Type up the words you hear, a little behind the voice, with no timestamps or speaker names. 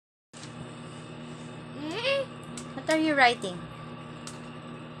What are you writing?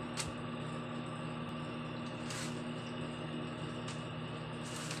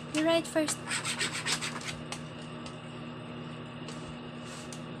 You write first.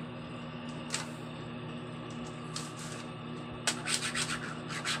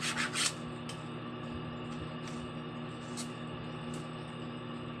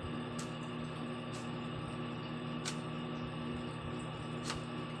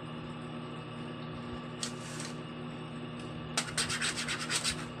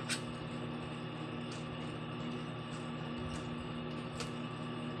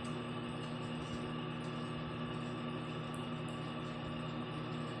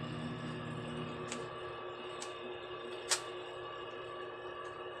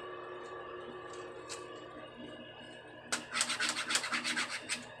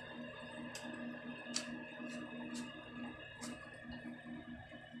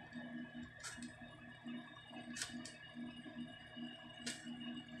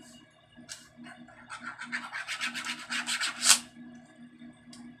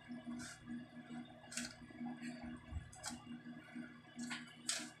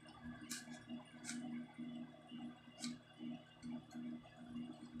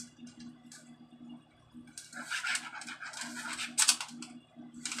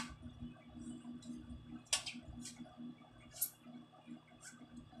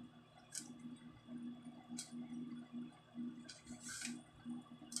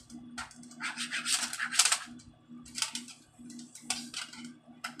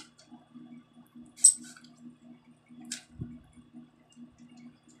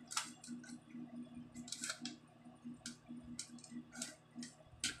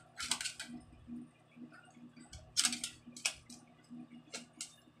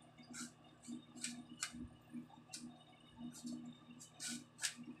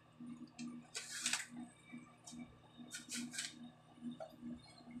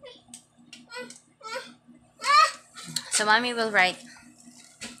 So mommy will write.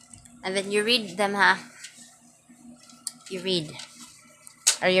 And then you read them, huh? You read.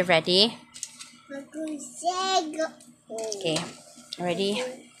 Are you ready? Okay. Ready? Here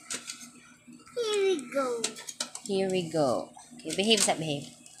we go. Here we go. Okay, behave, Sat, behave.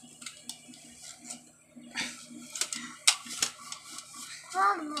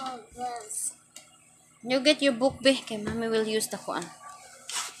 Flowers. You get your book, beh. Okay, mommy will use the kuan.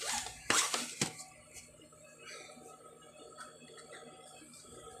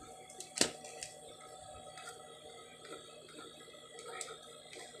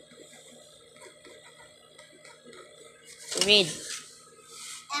 Read.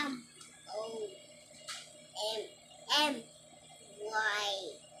 M O M M Y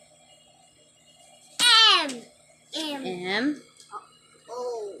M M M O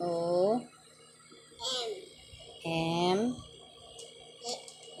O M M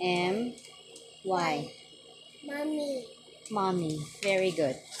M Y. Mommy. Mommy. Very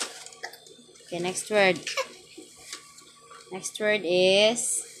good. Okay, next word. Next word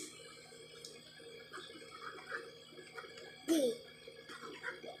is B.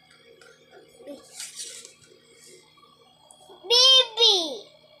 Baby.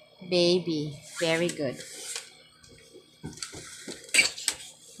 baby. Very good.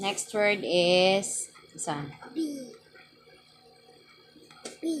 Next word is this one. B.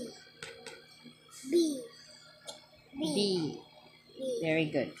 B. B. B. Very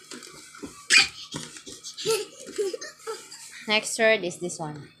good. Next word is this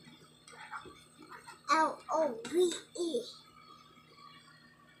one. L O V E.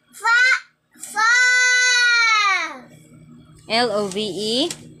 L-O-V-E.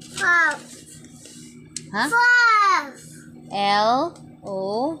 Five. Huh? Five. L-O-V-E.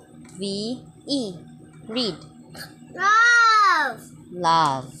 Read. Love.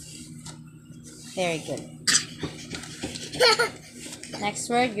 Love. Very good. Next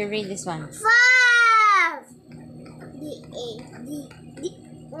word, you read this one. Five. D-A-D-D-Y.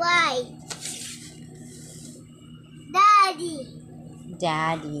 Daddy.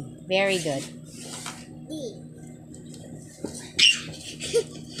 Daddy. Very good. D.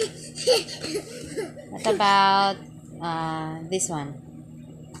 What about this one?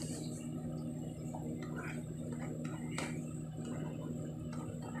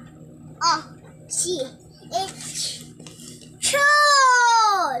 O. C. H.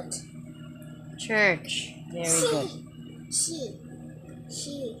 Church. Church. Very good. C.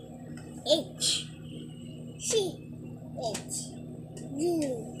 C. H. C. H.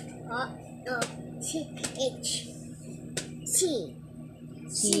 U. O. C. H. C.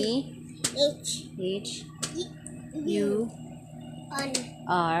 C H. H U. U N.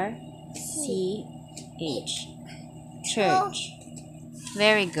 R C H. Church.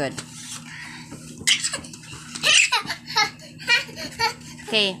 Very good.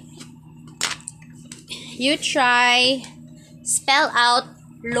 Okay. You try spell out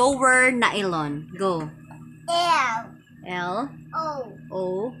lower nylon. Go. L L O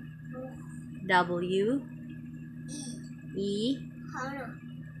O W E E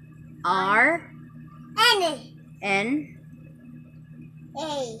R N N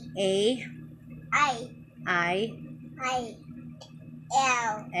A A I I I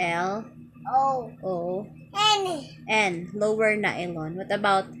L L O O N N. Lower nylon. What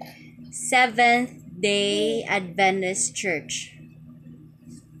about Seventh-day Adventist Church?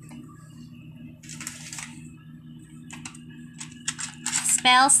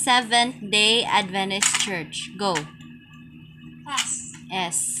 Spell Seventh-day Adventist Church. Go. S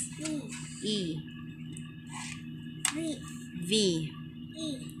S E E V V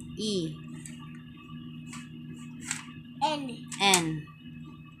E E N N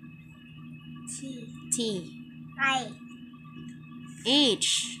T T I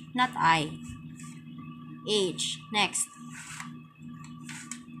H. Not I. H. Next.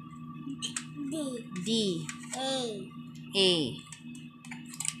 D D A A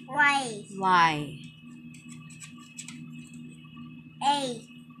Y Y A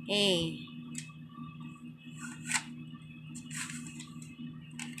A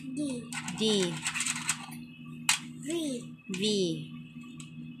D D V V.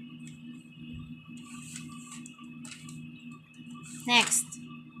 Next.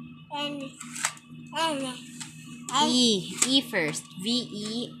 N N E. E first. V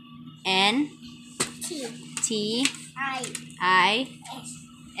E N T T I I S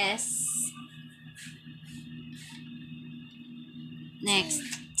S. Next.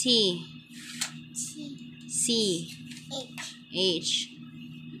 T T C H H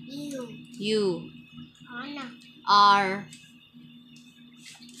U U N R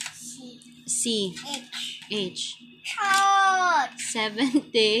C C H H. Church.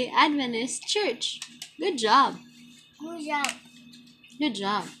 Seventh-day Adventist Church. Good job. Good job. Good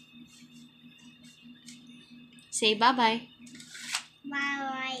job. Say bye-bye. Bye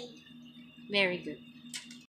bye. Very good.